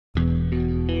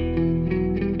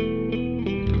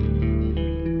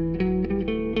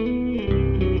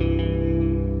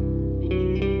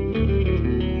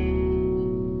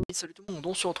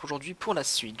on se retrouve aujourd'hui pour la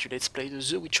suite du let's play de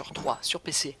The Witcher 3 sur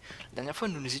PC. La dernière fois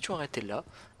nous nous étions arrêtés là,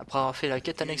 après avoir fait la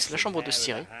quête annexe La Chambre de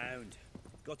Ciri.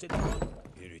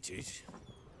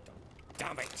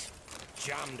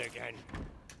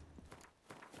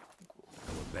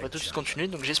 On va tout de suite continuer,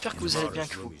 donc j'espère que vous allez bien,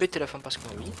 que vous pétez la forme parce que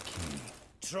oui.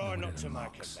 Try not to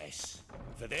make a mess.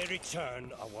 For their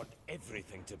return, I want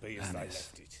everything to be as they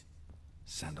left it.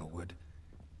 Sandalwood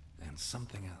and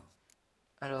something else.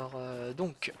 Alors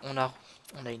donc on a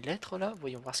une lettre là,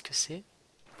 voyons voir ce que c'est.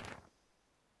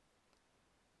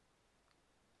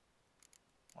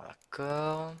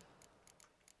 D'accord.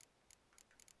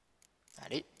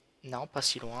 Allez, non pas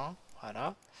si loin,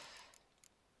 voilà.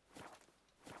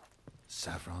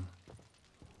 Saffron.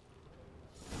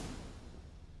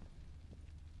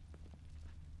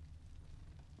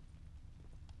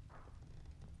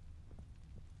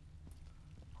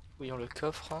 Voyons le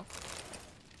coffre.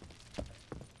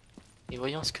 Et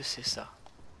voyons ce que c'est ça.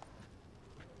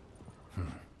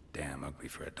 Damn ugly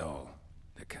for a doll.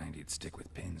 The kind you'd stick with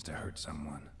pins to hurt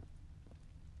someone.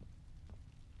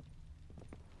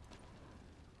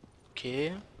 Ok.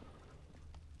 Y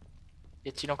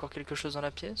a-t-il encore quelque chose dans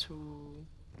la pièce ou...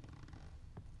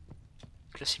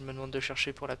 Là s'il me demande de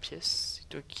chercher pour la pièce, c'est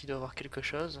toi qui dois avoir quelque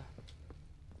chose.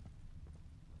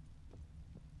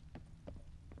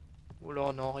 Ou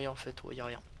alors non, rien en fait, ouais, y a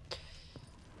rien.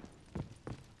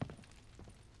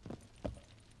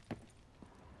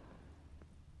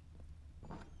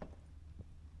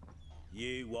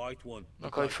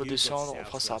 Encore il faut descendre, on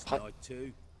fera ça après.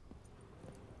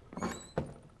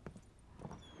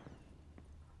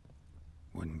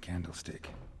 Wooden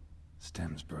candlestick.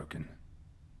 Stem's broken.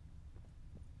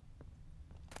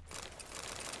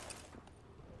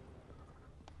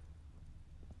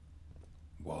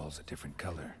 Walls a different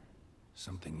color.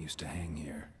 Something used to hang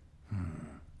here.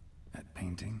 That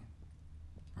painting?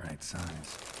 Right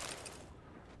size.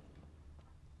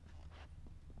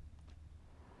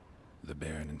 The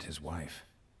Baron and his wife.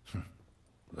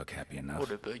 Look happy enough. Oh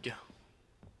le bug.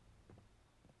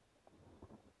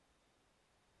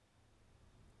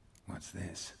 What's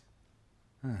this?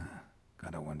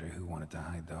 Gotta wonder who wanted to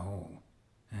hide the hole.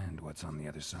 And what's on the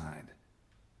other side.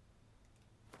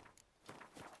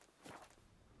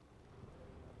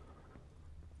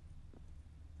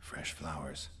 Fresh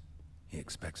flowers. He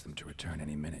expects them to return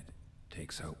any minute.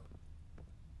 Takes hope.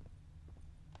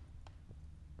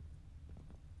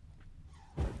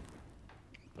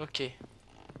 Ok.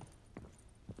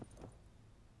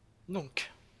 Donc.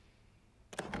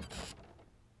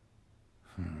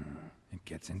 It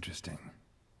gets interesting.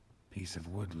 Piece of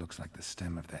wood looks like the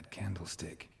stem of that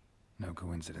candlestick. No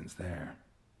coincidence there.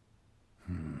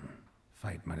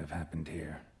 Fight might have happened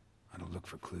here. I'll look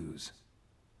for clues.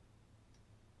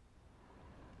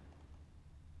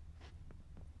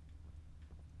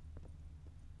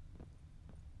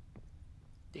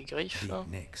 Des griffes. Deep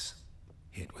nicks.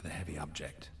 Hit with a heavy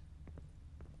object.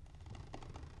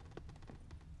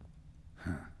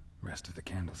 Rest of the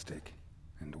candlestick.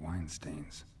 And wine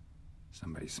stains.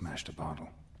 Somebody smashed a bottle.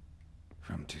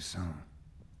 From Toussaint.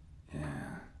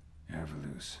 Yeah,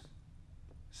 Herveloose.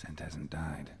 Scent hasn't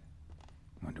died.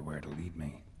 Wonder where it'll lead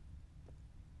me.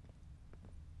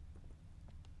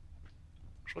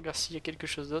 Je regarde s'il y a quelque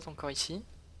chose d'autre encore ici.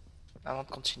 Avant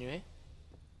de continuer.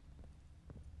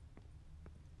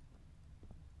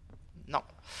 Non.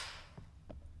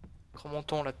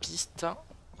 Remontons la piste.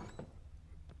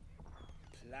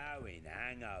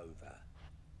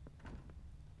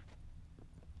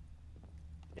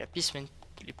 Et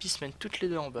les pistes mènent toutes les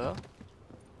deux en bas.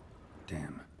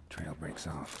 Damn, trail breaks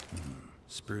off.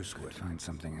 Spruce wood. Find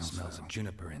something else. Smells of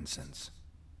juniper incense.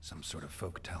 Some sort of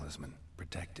folk talisman.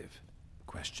 Protective.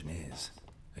 Question is,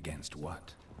 against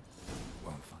what?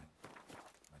 Won't find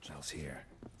much else here.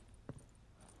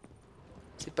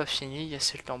 C'est pas fini, il y a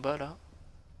celle d'en bas là.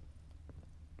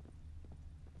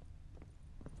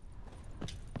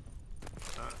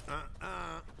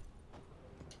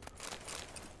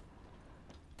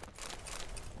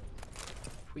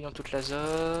 Fouillons toute la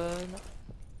zone.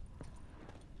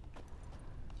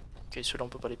 Ok, ceux-là on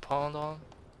peut pas les prendre.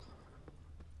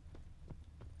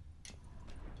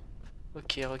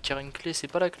 Ok, requiert une clé, c'est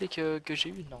pas la clé que j'ai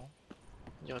eue, non.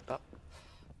 Je dirais pas.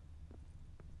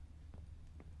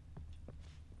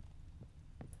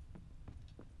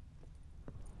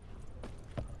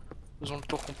 Faisons le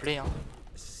tour complet, hein.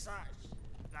 Such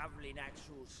lovely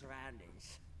natural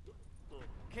surroundings.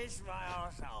 Kiss my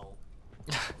arsehole.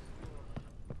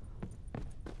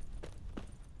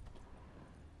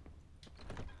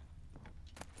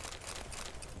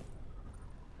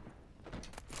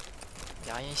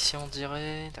 Y'a rien ici on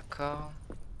dirait, d'accord.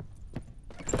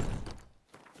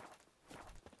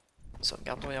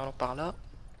 sauvegarde en allant par là.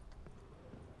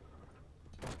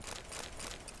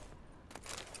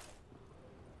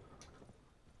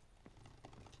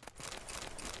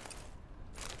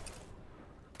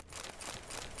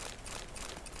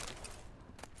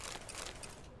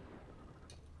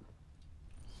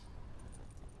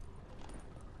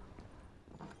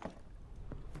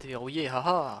 Déverrouillé,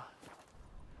 haha.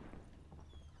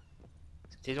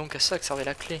 C'était donc à ça que servait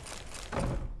la clé.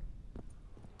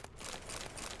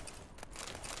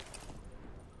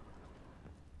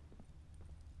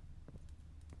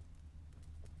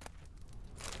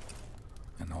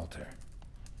 An altar.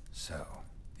 So,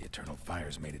 the eternal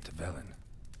fires made it to Velen.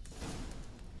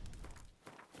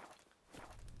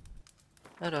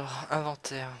 Alors,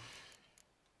 inventaire.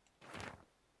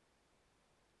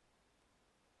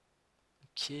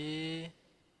 Ok.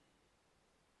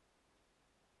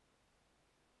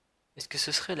 Est-ce que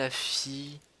ce serait la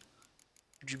fille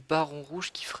du baron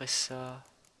rouge qui ferait ça?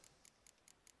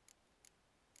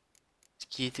 Ce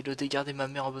qui était de garder ma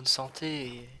mère en bonne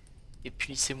santé et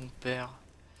punissait mon père.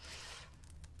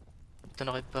 Ça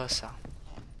ne m'étonnerait pas ça.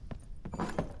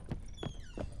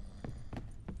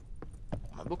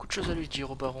 On a beaucoup de choses à lui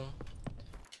dire au baron.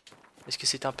 Est-ce que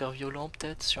c'est un père violent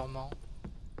peut-être? Sûrement.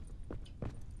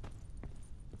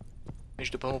 Mais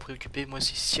je dois pas m'en préoccuper, moi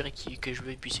c'est Siri que je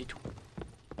veux et puis c'est tout.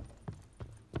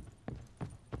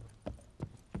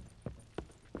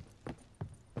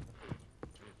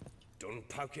 Done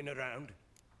poking around?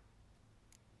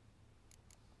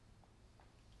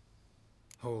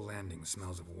 Whole landing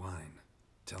smells of wine.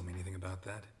 Tell me anything about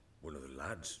that? One of the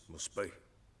lads, must be.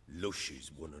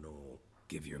 Lushes, one and all.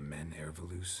 Give your men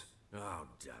Ervelus? Oh,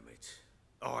 damn it.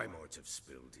 I might have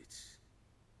spilled it.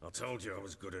 I told you I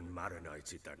was good and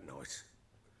marinated that night.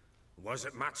 Was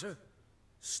it matter?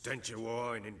 Stench of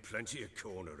wine in plenty of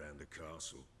corn around the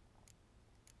castle.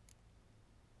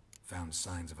 Found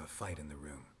signs of a fight in the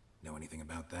room. Know anything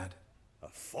about that? A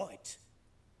fight?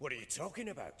 What are you talking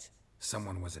about?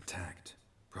 Someone was attacked.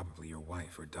 Probably your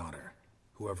wife or daughter.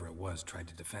 Whoever it was tried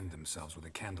to defend themselves with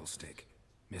a candlestick.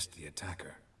 Missed the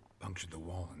attacker. Punctured the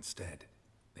wall instead.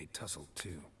 They tussled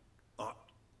too.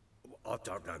 I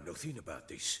don't know nothing about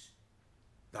this.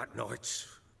 That night,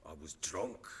 I was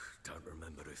drunk. Don't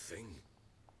remember a thing.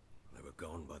 They were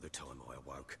gone by the time I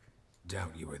awoke.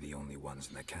 Doubt you were the only ones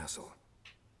in the castle.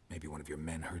 Maybe one of your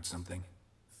men heard something?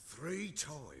 3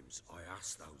 times I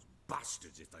asked those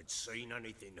bastards if they'd seen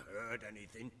anything, heard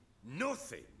anything.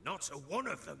 Nothing, not a one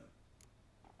of them.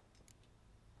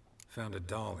 Found a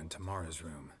doll in Tamara's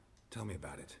room. Tell me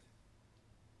about it.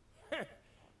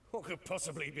 What could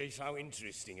possibly be so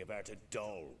interesting about a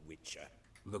doll, Witcher?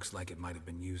 Looks like it might have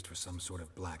been used for some sort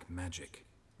of black magic.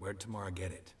 Where'd Tamara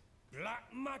get it? Black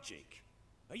magic?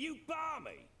 Are you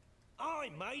balmy? I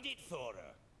made it for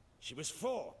her. She was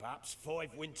 4, perhaps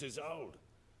 5 winters old.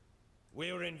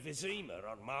 We were in Vizima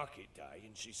on market day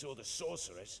and she saw the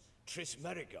sorceress, Triss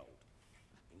Merigold.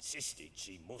 Insisted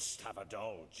she must have a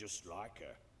doll just like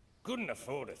her. Couldn't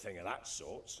afford a thing of that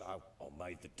sort, so I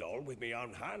made the doll with my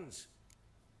own hands.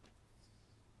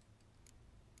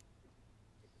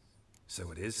 So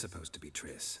it is supposed to be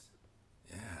Triss.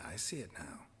 Yeah, I see it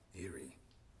now. Eerie.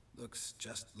 Looks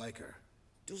just like her.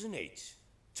 Doesn't it?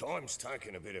 Time's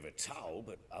taken a bit of a toll,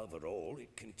 but overall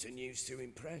it continues to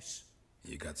impress.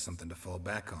 You got something to fall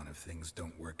back on if things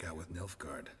don't work out with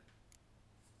Nilfgaard.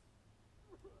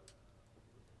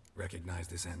 Recognize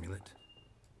this amulet?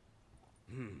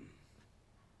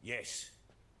 Yes.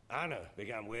 Anna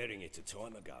began wearing it a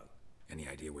time ago. Any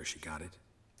idea where she got it?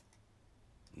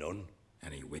 None.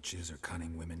 Any witches or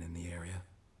cunning women in the area?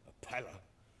 A Pella.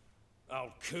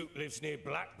 Old Coot lives near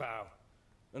Blackbow.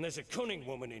 And there's a cunning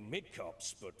woman in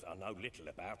Midcopse, but I know little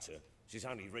about her. She's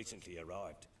only recently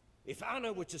arrived. If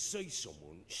Anna were to see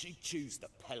someone, she'd choose the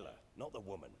Pella, not the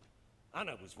woman.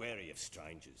 Anna was wary of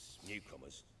strangers,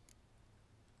 newcomers.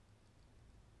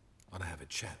 Ought to have a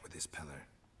chat with this Peller.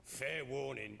 Fair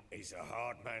warning, he's a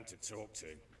hard man to talk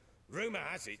to. Rumour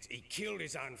has it he killed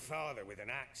his own father with an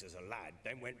axe as a lad,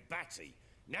 then went batty.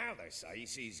 Now they say he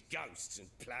sees ghosts and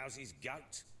ploughs his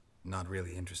goat. Not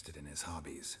really interested in his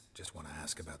hobbies. Just want to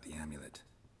ask about the amulet.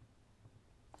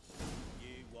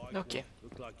 Ok.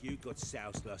 Look like you got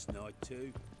soused last night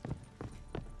too.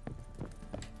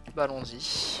 Bah allons-y.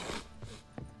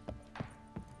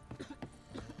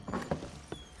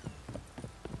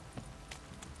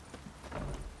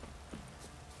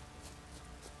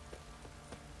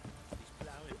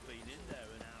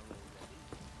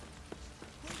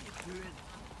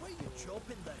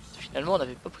 Finalement on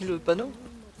n'avait pas pris le panneau.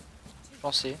 Je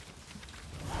pensais.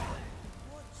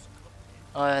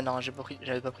 Ouais non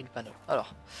j'avais pas pris le panneau.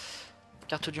 Alors.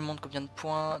 Carte du monde, combien de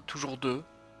points? Toujours 2.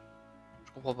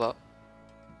 Je comprends pas.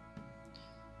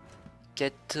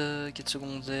 Quête, quête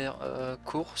secondaire,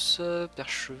 course,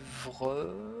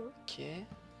 perchevreux, ok.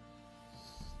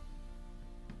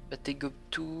 Battez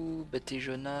Gobtou, battez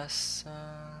Jonas,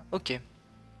 ok.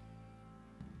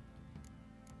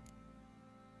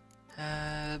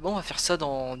 Bon, on va faire ça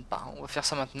dans... Bah, on va faire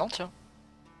ça maintenant, tiens.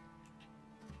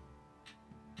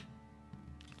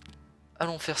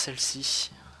 Allons faire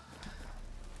celle-ci.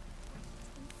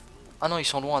 Ah non, ils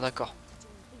sont loin, d'accord.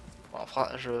 Bon, on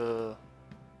fera...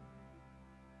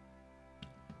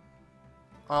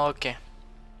 Ah, ok.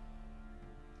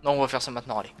 Non, on va faire ça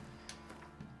maintenant, allez.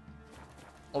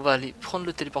 On va aller prendre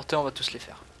le téléporteur, on va tous les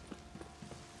faire.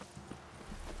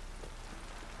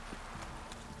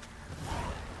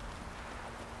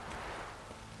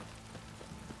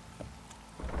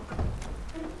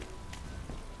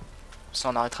 Ça,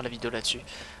 on arrêtera la vidéo là-dessus.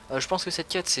 Je pense que cette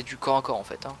quête, c'est du corps à corps en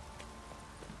fait. Hein.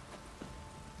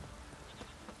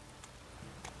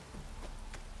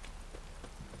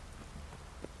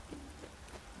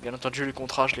 Bien entendu, les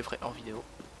contrats, je les ferai en vidéo.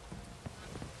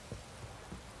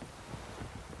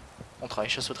 On travaille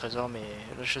chasse au trésor, mais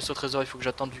la chasse au trésor, il faut que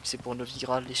j'attende vu que c'est pour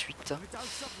Novigrad les suites.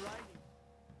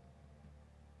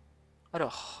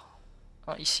 Alors,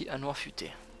 ici, un noir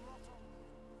futé.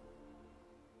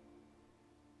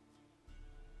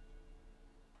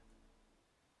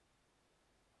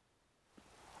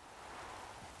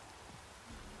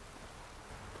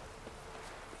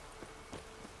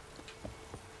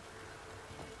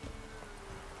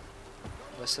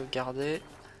 On va sauvegarder.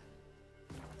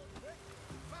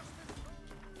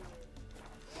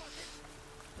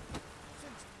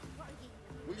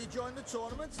 Will you join the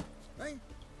tournament? Hey?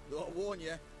 Thought I'd warn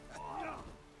you.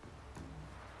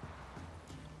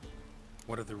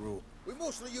 What are the rules? We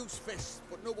mostly use fists,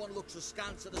 but no one looks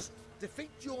askance at us. Defeat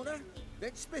Jonah,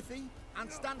 then Smithy,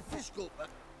 and stand Fishgulper.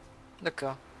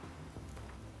 D'accord.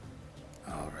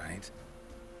 All right.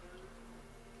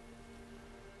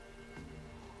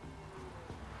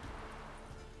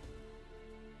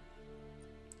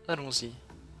 Allons-y.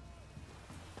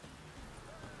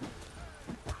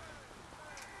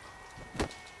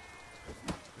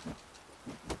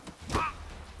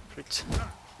 Flûte.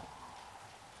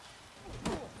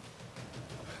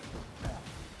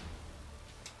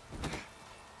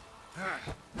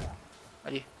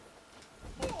 Allez.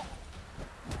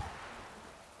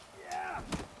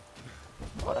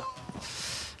 Voilà.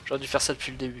 J'aurais dû faire ça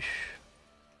depuis le début.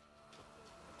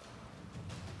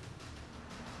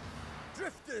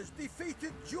 Drifters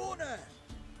defeated Jonah.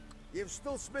 You've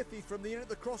still Smithy from the inn at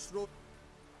the crossroad.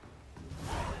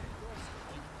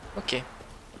 Ok.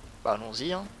 Bah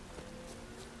allons-y. Hein.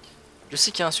 Je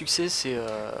sais qu'il y a un succès, c'est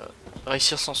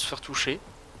réussir sans se faire toucher.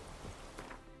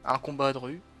 Un combat de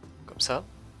rue, comme ça.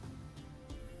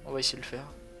 On va essayer de le faire.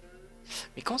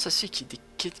 Mais comment ça se fait qu'il y ait des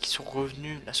quêtes qui sont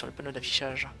revenues là sur le panneau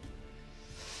d'affichage?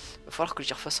 Va falloir que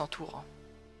j'y refasse un tour. Hein.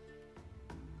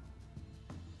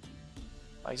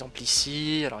 Par exemple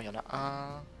ici, alors il y en a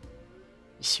un.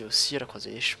 Ici aussi, à la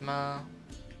croisée des chemins.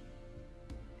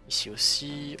 Ici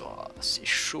aussi, oh, c'est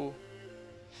chaud.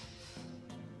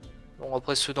 Bon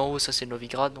après ceux d'en haut, ça c'est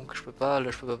Novigrad, donc je peux pas,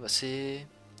 là je peux pas passer.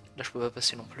 Là je peux pas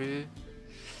passer non plus.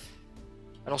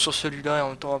 Allons sur celui-là et en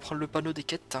même temps on va prendre le panneau des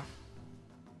quêtes.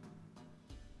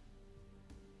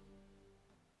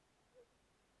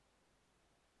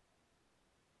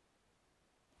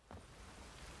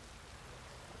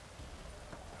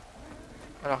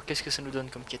 Alors qu'est-ce que ça nous donne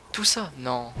comme quête? Tout ça?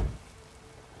 Non.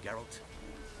 Geralt,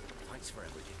 thanks for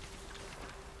everything.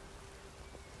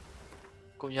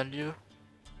 Combien de lieux?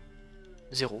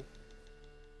 0.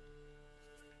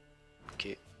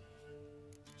 Ok.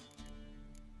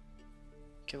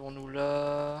 Qu'avons-nous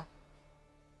là?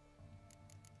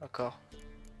 D'accord.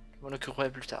 Je m'en occuperai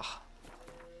plus tard.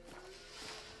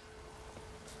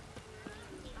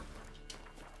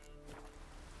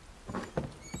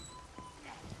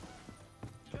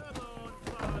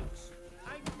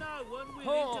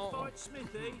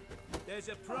 Smithy, there's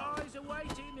a prize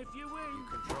awaiting if you win. You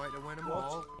can try to win them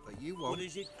all, but you won't. What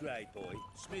is it, Grey Boy?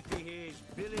 Smithy here's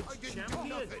village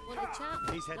champion. Want a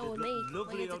chat? His head No, would with me. look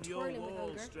lovely I on had to your twirl him with wall,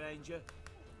 hunger. stranger.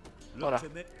 Voilà. Look to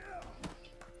me.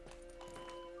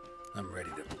 I'm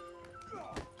ready to...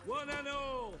 One and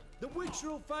all, the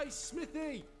witcher'll face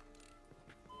Smithy.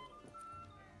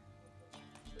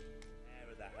 Hair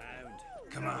of the hound.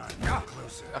 Come on, get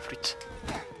closer. La flûte.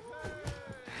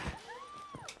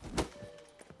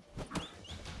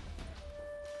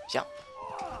 Viens.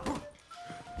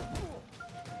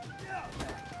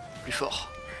 Plus fort.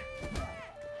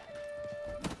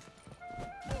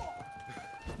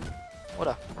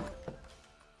 Voilà.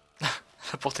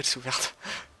 portée sous ouverte.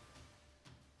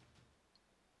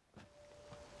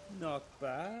 Not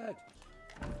bad.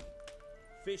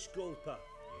 Fish gulper.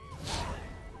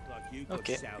 Like you got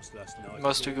Ok. soused last night. Il me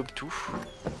reste le gobe-tout.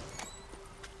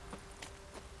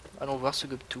 Allons voir ce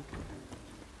gobe-tout.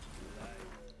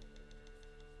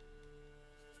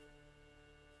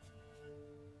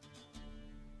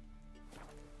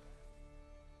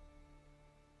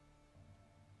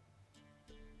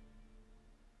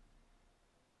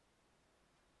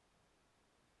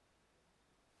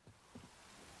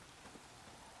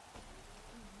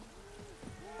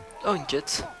 Oh, une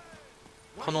quête.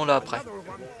 Prenons-la après.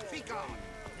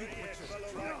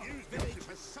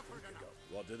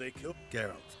 What do they kill?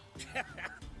 Geralt,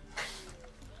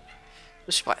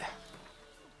 Je suis prêt.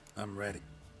 I'm ready.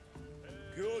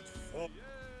 Good for.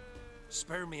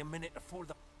 Spare me a minute before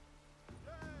the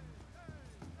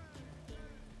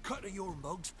cut of your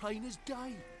mug's plain as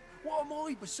day. What am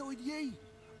I beside ye?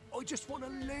 I just want to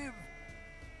live.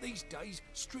 These days,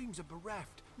 streams are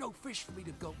bereft, no fish for me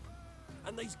to gulp,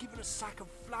 and they's given a sack of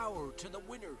flour to the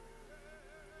winner.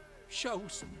 Show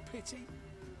some pity.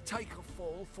 Take a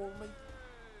fall for me.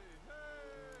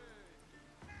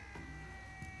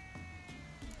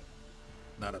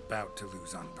 Not about to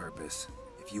lose on purpose.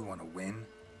 If you want to win,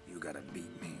 you gotta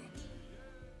beat me.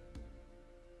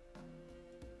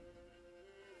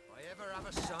 If I ever have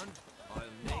a son, I'll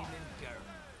name him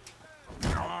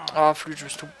Geralt. Ah, flûte, je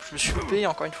me suis loupé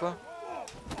encore une fois.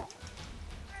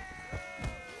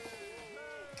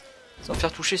 Sans me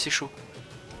faire toucher, c'est chaud.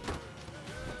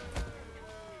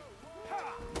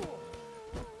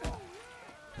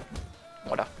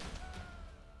 Voilà.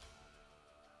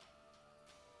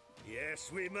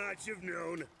 Yes, we might have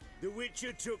known. The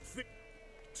Witcher took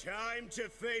time to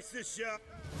face the shot.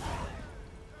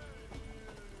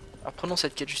 Alors prenons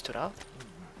cette quête juste là.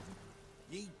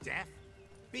 Ye deaf?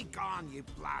 Be gone, you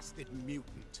blasted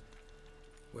mutant.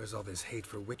 Where's all this hate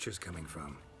for witchers coming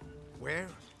from? Where?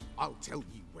 I'll tell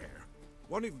ye where.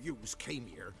 One of yous came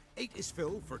here, ate his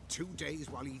fill for 2 days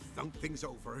while he thunked things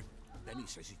over. Then he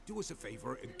says he'd do us a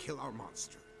favor and kill our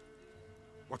monster.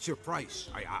 What's your price?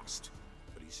 I asked.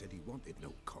 But he said he wanted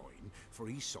no coin, for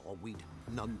he saw we'd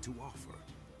none to offer.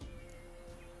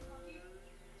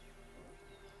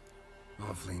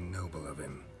 Awfully noble of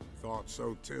him. Thought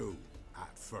so too,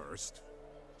 at first.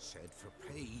 Said for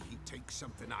pay he'd take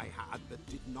something I had but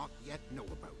did not yet know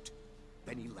about.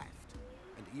 Then he left,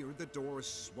 and here the doors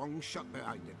swung shut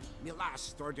behind him. Me lass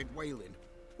started wailing.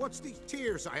 What's these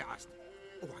tears? I asked.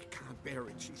 Oh, I can't bear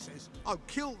it, she says. I'll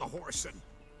kill the whoreson.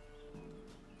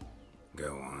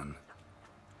 Go on.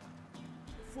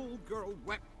 Fool girl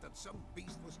wept that some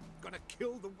beast was gonna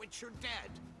kill the Witcher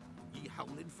dead. Ye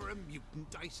howling for a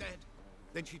mutant, I said.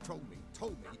 Then she told me,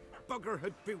 Bugger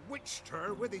had bewitched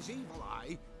her with his evil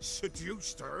eye,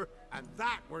 seduced her, and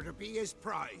that were to be his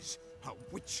prize. A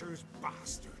Witcher's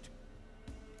bastard.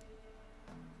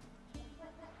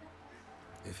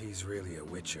 If he's really a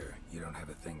witcher, you don't have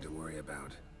a thing to worry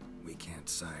about. We can't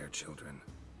sire children.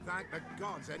 Thank the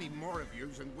gods any more of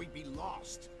yous and we'd be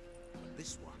lost. But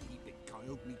this one, he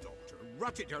beguiled me daughter,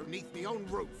 rutted her neath me own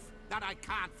roof. That I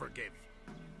can't forgive.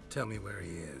 Tell me where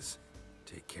he is.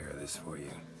 Take care of this for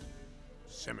you.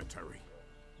 Cemetery.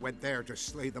 Went there to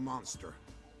slay the monster.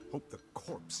 Hope the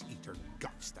corpse eater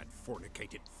guts that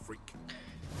fornicated freak.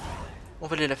 On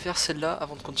va aller la faire celle-là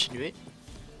avant de continuer.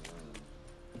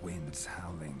 Wind's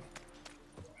howling.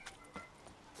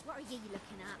 What are you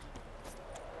looking at?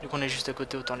 Vu qu'on est juste à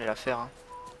côté, autant aller la faire. Hein.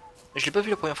 Je l'ai pas vu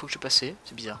la première fois que je suis passé,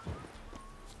 c'est bizarre.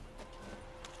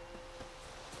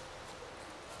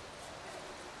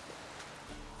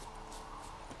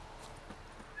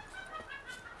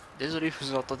 Désolé,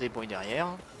 vous entendez des bruits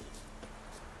derrière.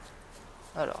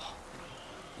 Alors.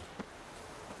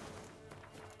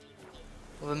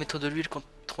 On va mettre de l'huile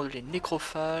contre les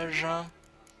nécrophages.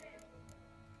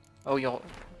 Ah oui,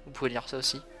 vous pouvez lire ça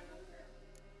aussi.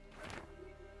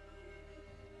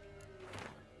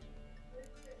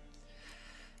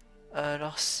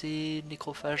 Alors c'est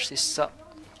nécrophage, c'est ça.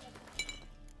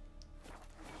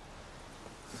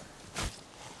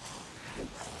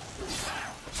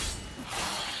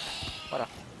 Voilà.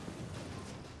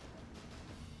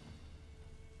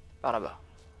 Par là-bas.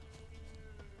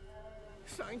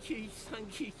 Thank you.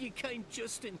 You came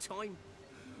just in time.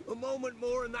 A moment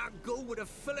more and that gull would have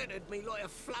filleted me like a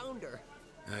flounder.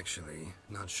 Actually,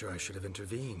 not sure I should have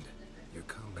intervened. Your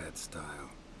combat style,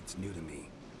 it's new to me.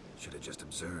 Should have just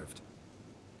observed.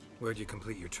 Where'd you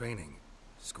complete your training?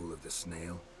 School of the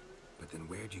Snail? But then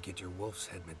where'd you get your wolf's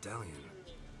head medallion?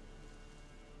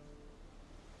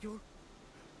 You're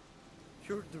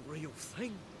the real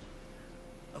thing.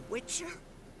 A witcher?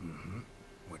 Mm-hmm.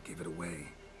 What gave it away?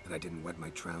 That I didn't wet my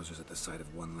trousers at the sight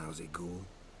of one lousy ghoul?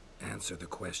 Answer the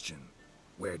question.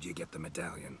 Where'd you get the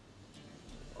medallion?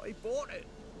 I bought it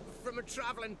from a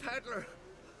traveling peddler.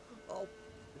 Oh,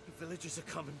 the villagers are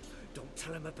coming. Don't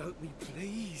tell them about me,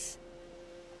 please.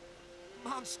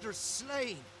 Monster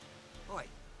slain! Oi,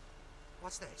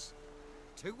 what's this?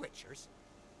 2 witchers?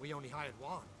 We only hired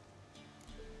 1.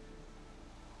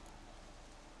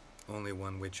 Only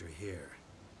one witcher here.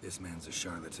 This man's a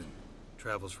charlatan.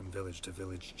 Travels from village to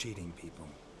village cheating people.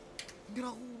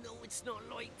 No, it's not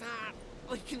like that.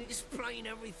 I can explain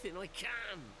everything I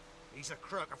can. He's a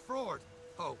crook, a fraud.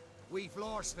 Oh, we've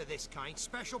laws for this kind,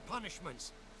 special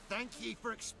punishments. Thank ye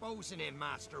for exposing him,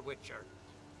 Master Witcher.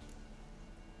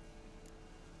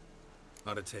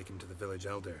 Ought to take him to the village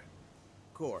elder.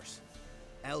 Of course.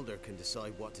 Elder can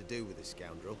decide what to do with the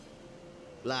scoundrel.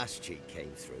 Last cheat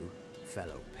came through.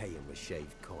 Fellow paying with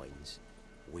shaved coins.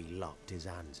 We lopped his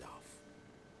hands off.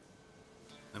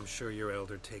 I'm sure your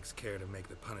elder takes care to make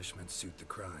the punishment suit the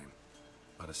crime.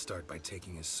 Ought to start by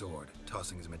taking his sword,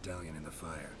 tossing his medallion in the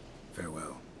fire.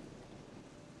 Farewell.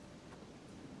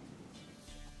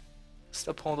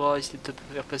 Ça prendra à essayer de te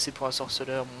faire passer pour un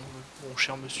sorceleur, mon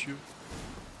cher monsieur.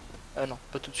 Ah non,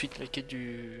 pas tout de suite, la quête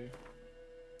du...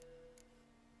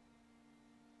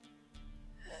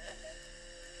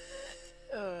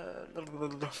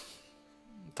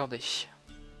 Attendez.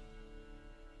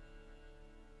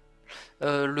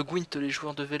 Le Gwent, les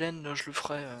joueurs de Velen, je le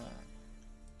ferai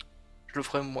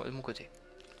moi, de mon côté.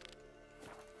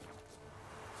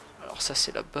 Alors ça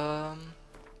c'est là-bas.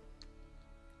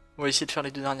 On va essayer de faire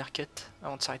les 2 dernières quêtes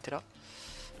avant de s'arrêter là.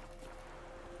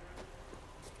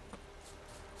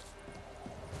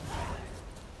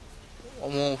 Au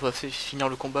moins on va finir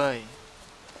le combat et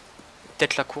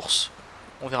peut-être la course.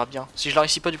 On verra bien. Si je la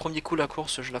réussis pas du premier coup la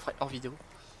course, je la ferai hors vidéo.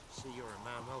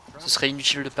 Ce serait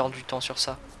inutile de perdre du temps sur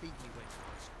ça.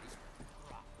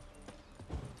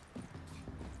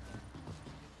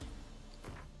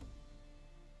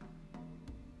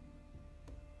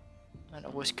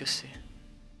 Alors où est-ce que c'est?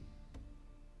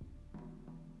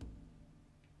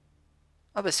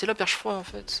 Ah bah c'est la perche froide en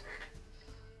fait.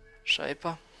 Je savais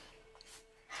pas.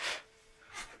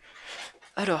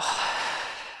 Alors.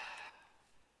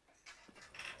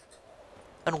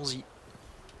 Allons-y.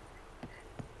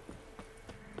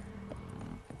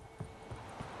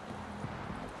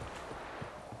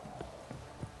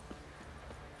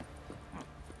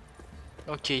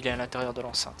 Ok, il est à l'intérieur de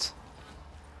l'enceinte.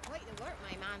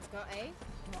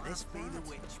 This be the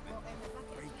witchman.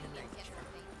 Breaking nature.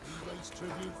 He raise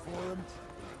tribute for him.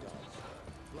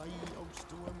 Play host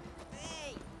to him.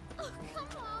 Hey! Oh, come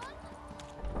on!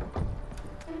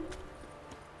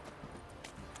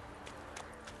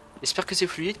 J'espère que c'est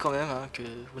fluide quand même, hein, que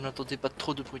vous n'entendez pas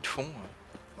trop de bruit de fond.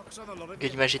 Que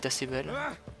l'image est assez belle.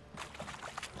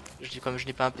 Comme je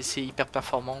n'ai pas un PC hyper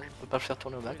performant, je ne peux pas le faire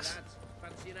tourner au max.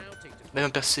 Même un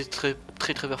PC très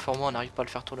performant, on n'arrive pas à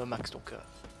le faire tourner au max, donc...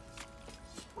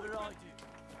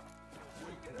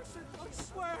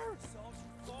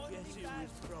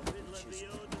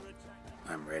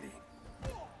 I'm ready.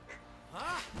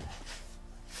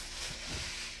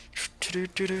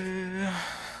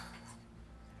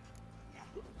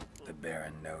 The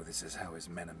Baron know this is how his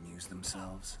men amuse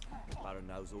themselves? Baron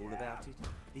knows all about it.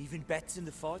 Even bets in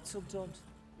the fight sometimes.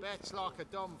 Bets like a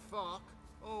dumb fuck.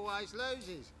 Always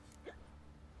loses.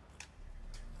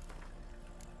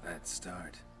 Let's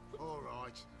start. All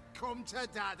right. Come to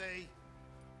daddy.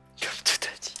 Comme tout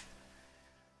a dit.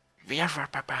 Viens voir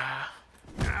papa.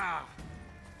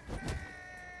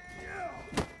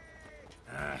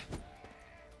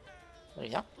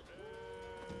 Viens.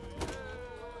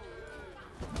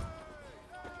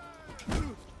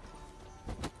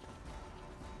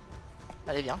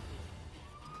 Allez, viens.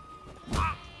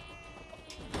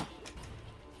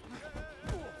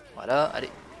 Voilà, allez,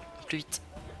 plus vite.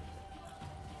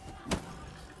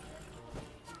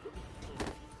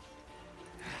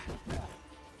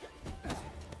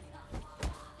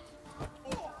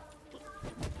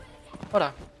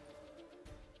 Voilà.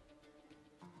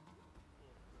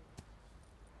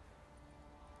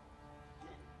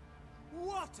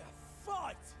 What a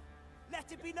fight!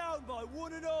 Let it be known by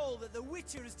one and all that the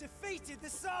Witcher has defeated the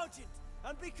Sergeant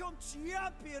and become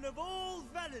champion of all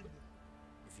Velen.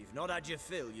 If you've not had your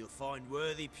fill, you'll find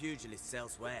worthy pugilists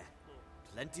elsewhere.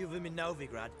 Plenty of them in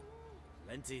Novigrad,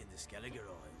 plenty in the Skelliger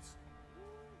Isles.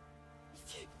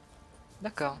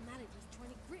 D'accord.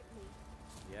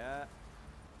 Yeah.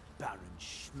 Baron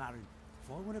Schmarren.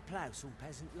 If I want to plough some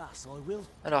peasant lass, I will.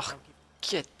 Alors,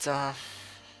 quête.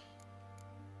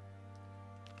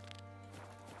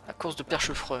 La course de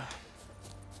perchefreux.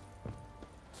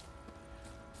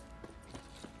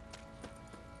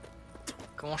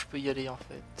 Comment je peux y aller en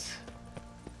fait?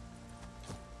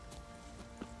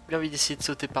 J'ai envie d'essayer de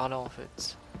sauter par là en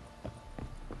fait.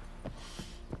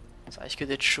 Ça risque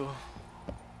d'être chaud.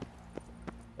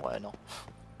 Ouais, non.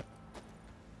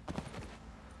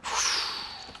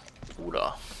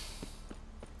 Oula.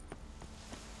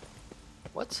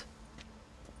 What?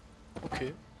 Ok.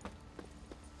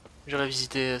 J'irai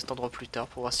visiter cet endroit plus tard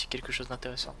pour voir si quelque chose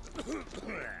d'intéressant.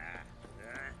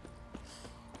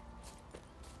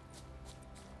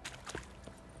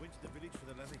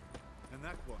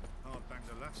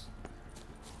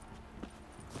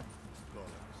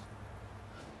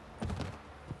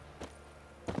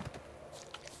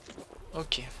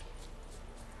 Ok.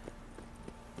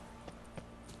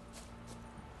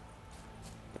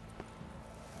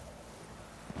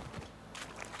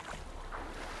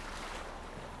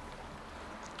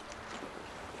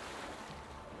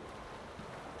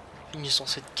 Finissons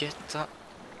cette quête.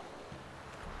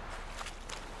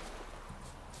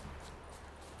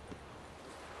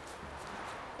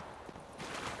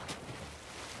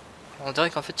 On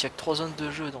dirait qu'en fait il y a que 3 zones de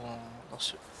jeu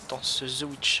dans ce The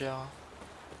Witcher.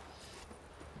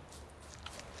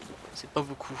 C'est pas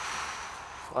beaucoup.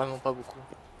 Vraiment pas beaucoup.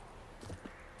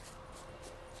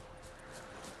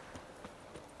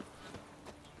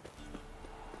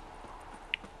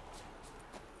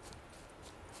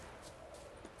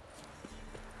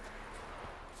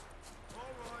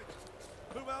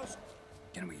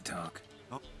 Can we talk?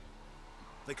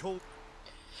 They call...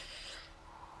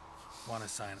 Want to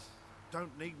sign?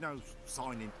 Don't need no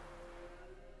signing.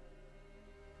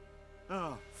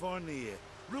 Ah, finally here.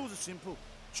 Rules are simple.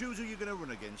 Choose who you're going to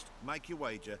run against, make your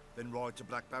wager, then ride to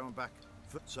Blackbow and back.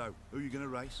 So, who are you going to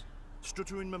race?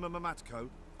 Stuttering Matko,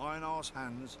 Iron Arse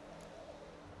Hands.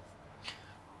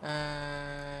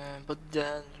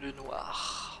 Bogdan le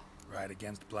Noir. Ride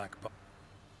against Blackbow.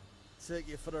 Take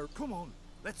you for a... Come on,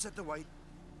 let's set the way.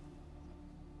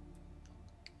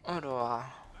 Alors.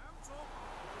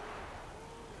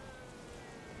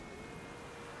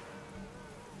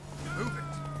 Move it.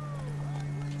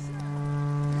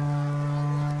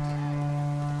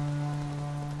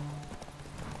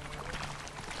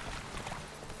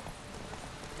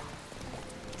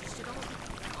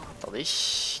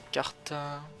 Attendez, carte.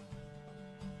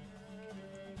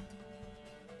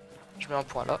 Je mets un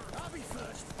point là.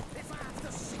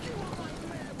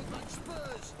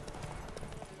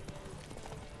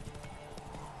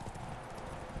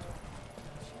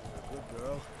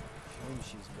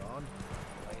 She's gone.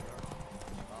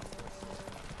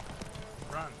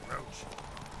 Run, Roach.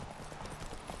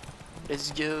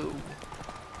 Let's go.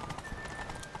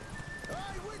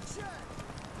 Hey, Witcher!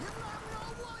 You not know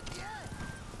what yet?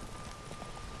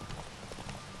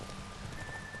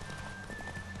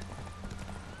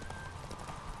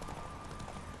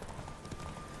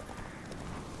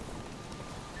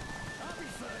 I'll be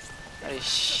first. Allez.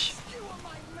 Skewer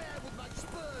my mare with my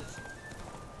spurs.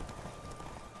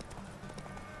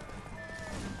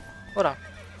 Voilà.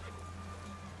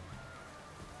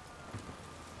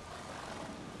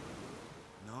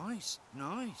 Nice,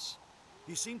 nice.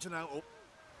 You seem to know all...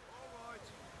 Alright.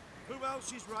 Who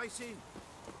else is racing?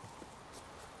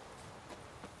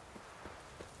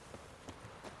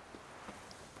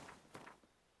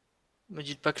 Me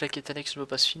dites pas que la quête annexe ne va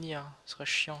pas se finir, ce serait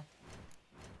chiant.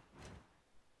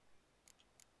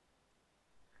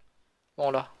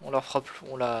 Bon là, on la fera plus,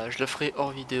 je le ferai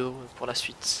hors vidéo pour la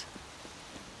suite.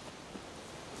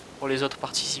 Pour les autres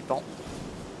participants.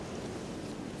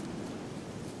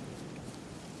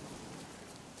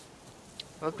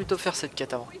 On va plutôt faire cette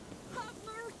quête avant.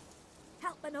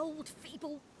 Help an old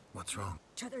feeble. What's wrong?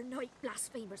 To their night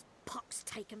blasphemers, pox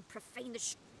take and profane the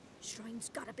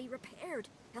shrine's gotta be repaired,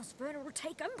 else Werner will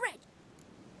take umbrage.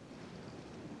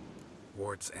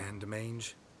 Warts and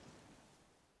mange?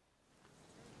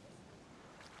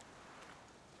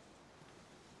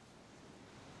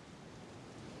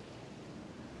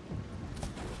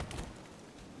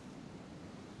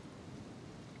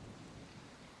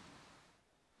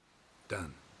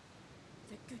 Done.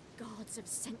 The good gods have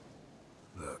sent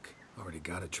Look, already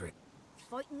got a trick.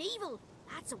 fighting evil.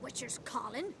 That's a witcher's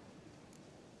calling.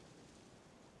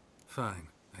 Fine,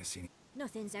 I see.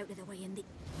 Nothing's out of the way in the...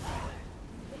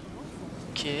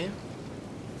 Ok.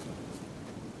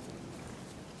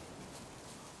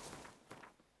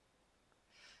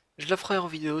 Je la ferai en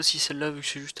vidéo si celle-là, vu que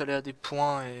c'est juste aller à des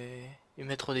points et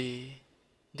mettre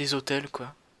des hôtels,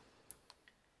 quoi.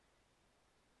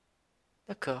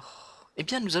 D'accord. Eh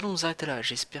bien, nous allons nous arrêter là.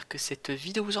 J'espère que cette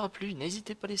vidéo vous aura plu.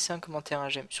 N'hésitez pas à laisser un commentaire, un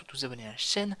j'aime, surtout vous abonner à la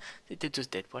chaîne. C'était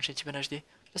Zeusdead pour un chaîne HD.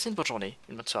 Passez une bonne journée,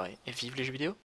 une bonne soirée et vive les jeux vidéo.